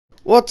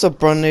What's up,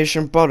 Brand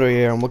Nation? Brother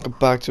here, and welcome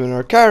back to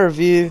another car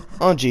review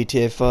on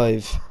GTA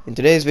 5. In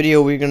today's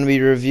video, we're going to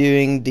be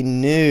reviewing the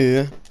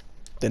new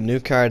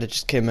car that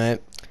just came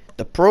out.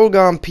 The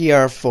Progon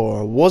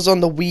PR4 was on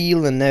the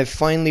wheel and now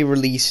finally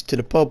released to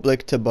the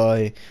public to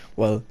buy.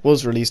 Well,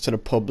 was released to the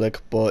public,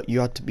 but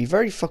you had to be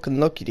very fucking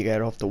lucky to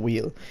get it off the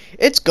wheel.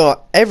 It's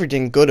got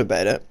everything good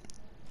about it.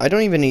 I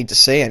don't even need to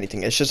say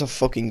anything. It's just a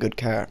fucking good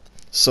car.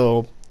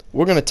 So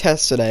we're going to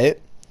test it out.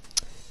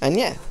 And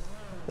yeah,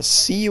 I'll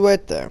see you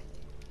out there.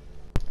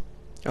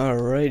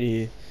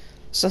 Alrighty,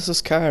 so that's this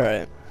car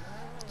out.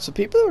 So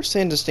people are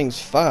saying this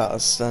thing's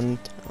fast, and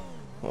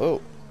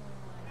whoa,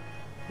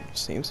 it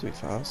seems to be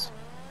fast.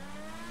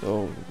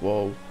 Oh,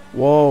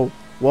 whoa,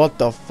 what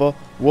the fuck?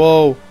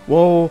 Whoa,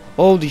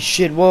 holy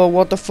shit! Whoa,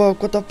 what the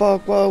fuck?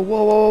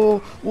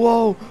 Whoa!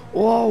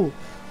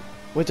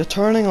 Wait, the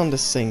turning on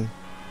this thing,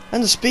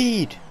 and the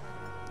speed,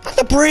 and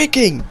the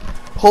braking.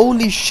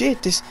 Holy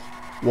shit!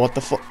 What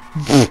the fuck?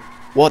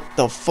 What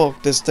the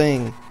fuck? This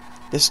thing,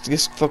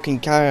 this fucking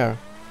car.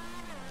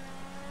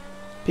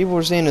 People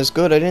were saying it's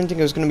good. I didn't think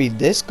it was going to be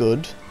this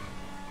good.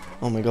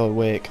 Oh my god,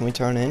 wait. Can we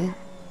turn in?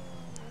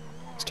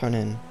 Let's turn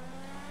in.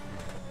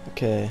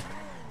 Okay.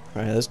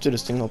 Alright, let's do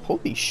this thing up.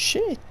 Holy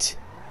shit.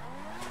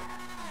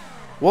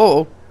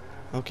 Whoa.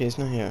 Okay, it's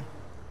not here.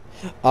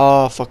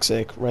 Oh, fuck's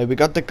sake. Right, we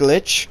got the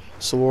glitch.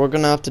 So what we're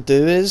going to have to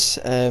do is,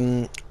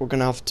 we're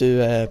going to have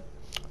to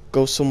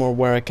go somewhere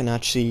where I can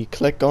actually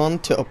click on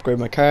to upgrade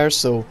my car.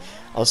 So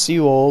I'll see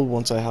you all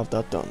once I have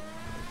that done.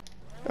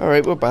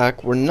 Alright, we're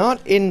back. We're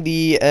not in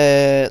the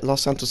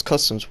Los Santos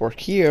Customs. We're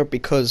here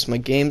because my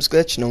game's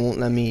glitched and it won't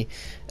let me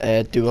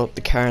do up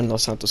the car in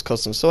Los Santos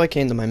Customs. So I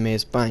came to my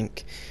Maze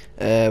Bank.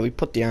 We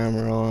put the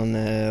armor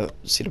on,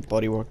 see the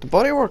bodywork. The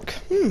bodywork,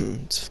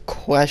 it's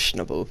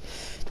questionable.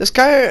 This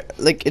car,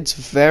 like, it's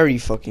very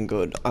fucking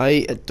good.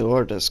 I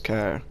adore this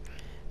car.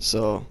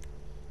 So,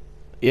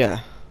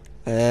 yeah.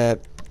 I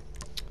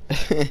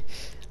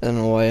don't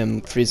know why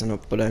I'm freezing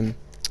up, but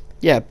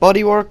yeah,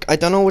 bodywork, I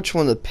don't know which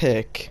one to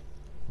pick.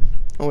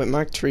 Oh wait,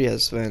 Mark III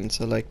has vents,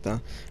 I like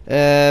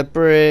that.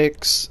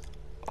 Brakes.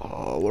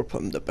 Oh, we're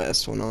putting the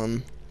best one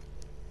on.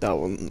 That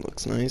one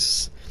looks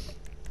nice.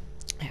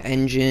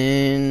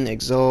 Engine,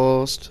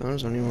 exhaust. Oh,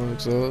 there's only one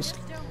exhaust.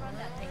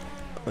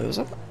 Wait, was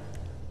that?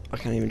 I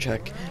can't even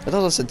check. I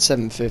thought I said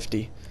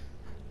 750.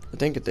 I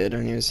think it did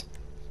anyways.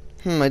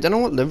 I don't know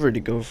what livery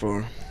to go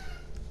for.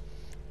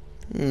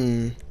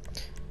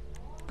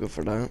 Go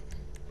for that.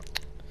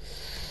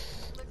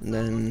 And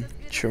then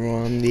throw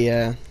on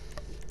the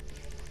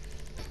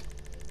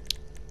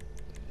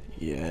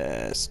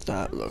yes,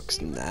 that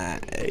looks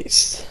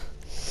nice.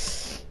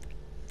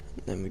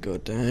 Then we go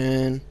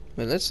down.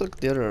 Wait, let's look at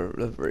the other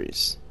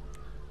liveries.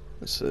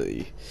 Let's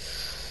see.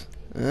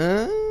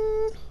 I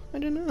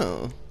don't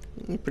know.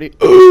 Pretty.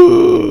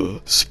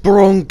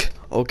 Sprunk.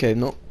 Okay,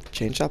 no,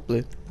 change that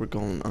blue. We're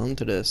going on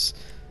to this.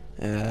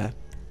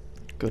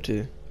 Go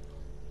to.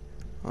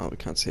 Oh, we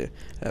can't see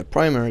it.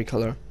 Primary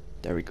color.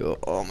 There we go.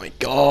 Oh my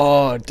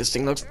god, this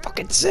thing looks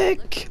fucking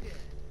sick.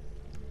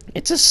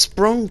 It's a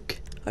sprunk.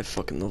 I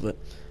fucking love it.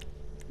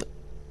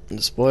 And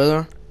the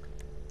spoiler.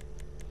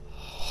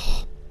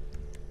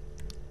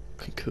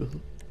 Fucking cool.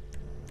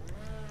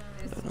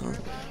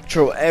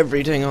 Throw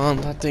everything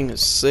on. That thing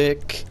is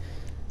sick.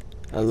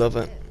 I love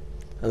it.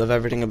 I love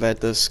everything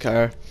about this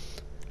car.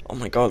 Oh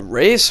my god,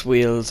 race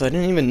wheels! I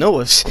didn't even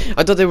notice.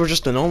 I thought they were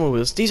just the normal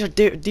wheels. These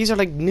are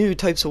like new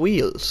types of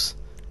wheels.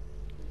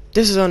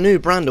 This is a new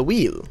brand of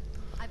wheel.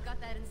 I've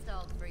got that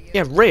installed for you.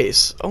 Yeah,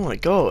 race. Oh my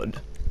god.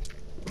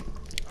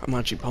 I'm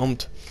actually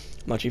pumped.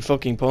 I'm actually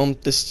fucking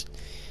pumped. This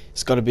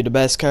has got to be the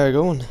best car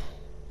going.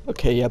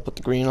 Okay, yeah, put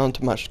the green on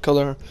to match the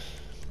color.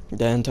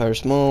 The entire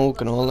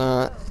smoke and all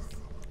that.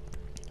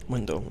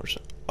 Window. Where's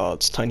it? Oh,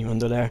 it's a tiny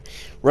window there.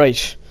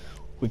 Right,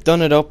 we've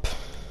done it up.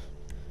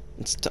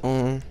 It's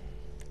done.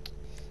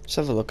 Let's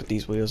have a look at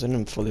these wheels. I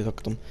didn't fully look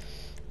at them.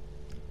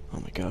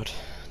 Oh my god,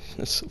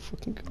 that's so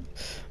fucking good.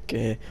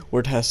 Okay,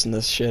 we're testing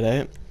this shit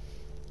out.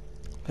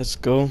 Let's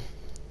go.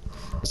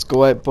 Let's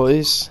go out,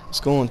 boys.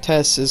 Let's go and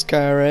test this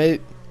car out.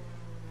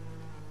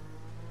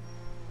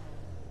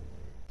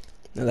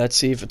 Now let's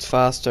see if it's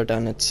faster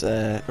than its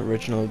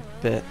original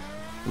bit.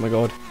 Oh my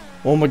god.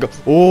 Oh my god.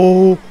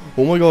 Oh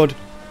my god.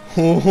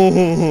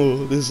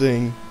 Oh, this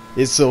thing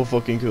is so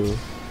fucking cool.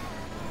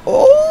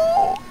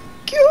 Oh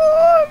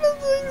god, this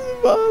thing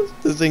is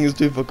fast. This thing is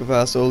too fucking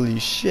fast. Holy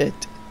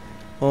shit.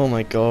 Oh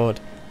my god.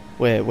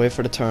 Wait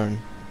for the turn.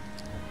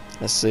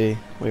 Let's see.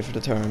 Wait for the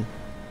turn.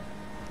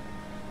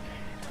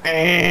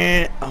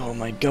 Oh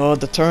my god,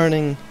 the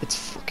turning. It's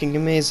fucking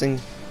amazing.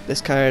 This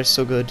car is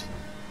so good.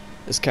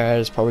 This car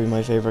is probably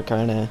my favorite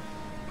car now.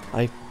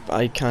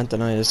 I can't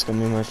deny this is gonna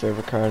be my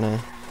favorite car now.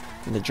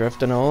 And the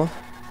drift and all.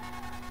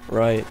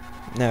 Right,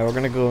 now we're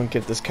gonna go and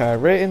give this car a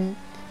rating.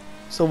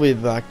 So we'll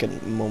be back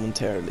in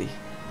momentarily.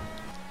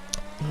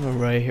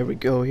 Alright, here we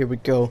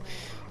go.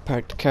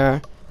 Park the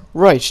car.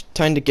 Right,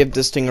 time to give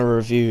this thing a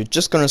review.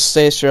 Just gonna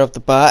say straight off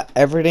the bat,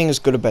 everything is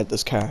good about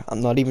this car.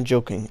 I'm not even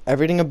joking.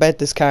 Everything about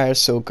this car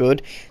is so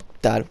good.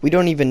 that. We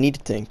don't even need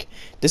to think.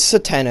 This is a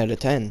 10 out of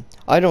 10.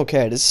 I don't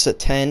care. This is a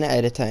 10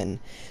 out of 10.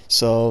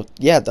 So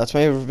yeah, that's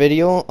my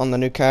video on the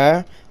new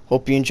car.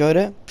 Hope you enjoyed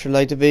it. If you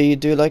liked the video,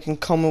 do like and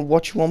comment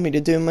what you want me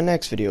to do in my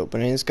next video.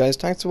 But anyways guys,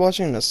 thanks for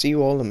watching and I'll see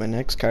you all in my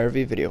next car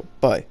review video.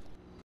 Bye.